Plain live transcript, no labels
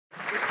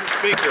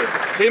Speaker,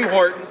 Tim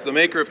Hortons, the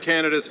maker of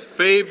Canada's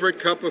favorite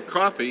cup of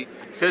coffee,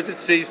 says it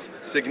sees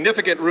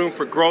significant room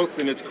for growth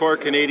in its core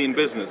Canadian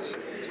business.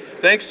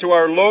 Thanks to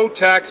our low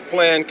tax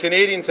plan,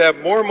 Canadians have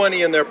more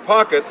money in their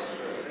pockets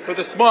for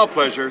the small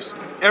pleasures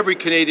every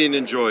Canadian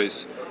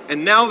enjoys.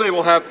 And now they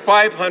will have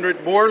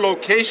 500 more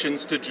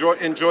locations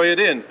to enjoy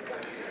it in.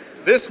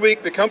 This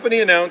week, the company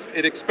announced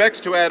it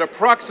expects to add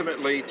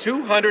approximately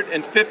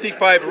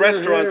 255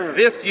 restaurants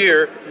this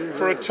year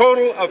for a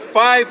total of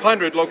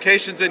 500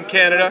 locations in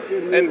Canada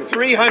and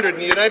 300 in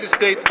the United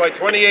States by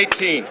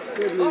 2018.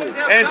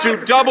 And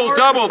to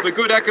double the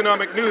good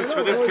economic news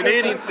for this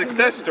Canadian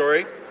success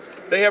story,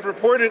 they have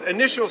reported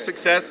initial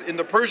success in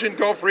the Persian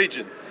Gulf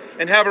region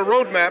and have a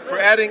roadmap for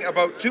adding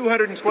about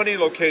 220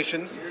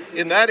 locations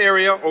in that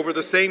area over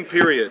the same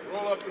period.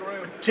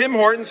 Tim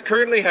Hortons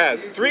currently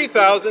has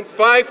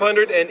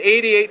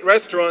 3,588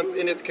 restaurants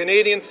in its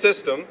Canadian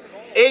system,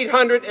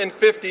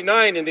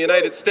 859 in the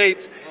United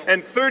States,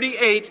 and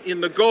 38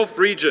 in the Gulf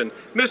region.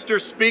 Mr.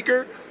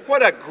 Speaker,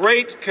 what a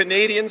great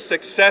Canadian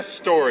success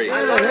story.